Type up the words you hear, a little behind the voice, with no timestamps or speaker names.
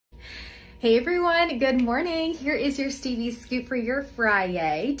Hey everyone, good morning. Here is your Stevie scoop for your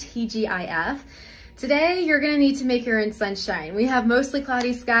Friday, TGIF. Today, you're gonna need to make your own sunshine. We have mostly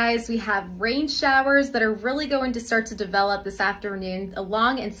cloudy skies. We have rain showers that are really going to start to develop this afternoon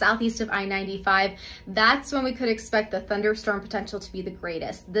along and southeast of I-95. That's when we could expect the thunderstorm potential to be the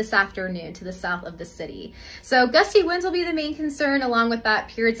greatest this afternoon to the south of the city. So gusty winds will be the main concern. Along with that,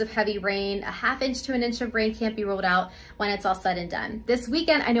 periods of heavy rain, a ½ inch to an inch of rain can't be ruled out when it's all said and done. This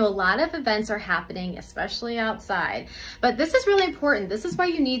weekend, I know a lot of events are happening, especially outside, but this is really important. This is why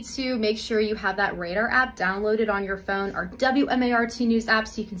you need to make sure you have that radar app downloaded on your phone, our WMAR2 News app,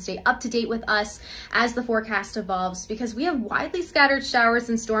 so you can stay up to date with us as the forecast evolves, because we have widely scattered showers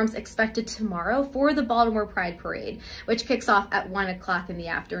and storms expected tomorrow for the Baltimore Pride Parade, which kicks off at 1 o'clock in the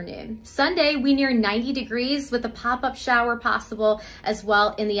afternoon. Sunday, we near 90 degrees with a pop-up shower possible as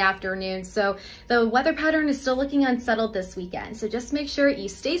well in the afternoon. So the weather pattern is still looking unsettled this weekend. So just make sure you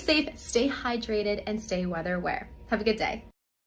stay safe, stay hydrated, and stay weather aware. Have a good day.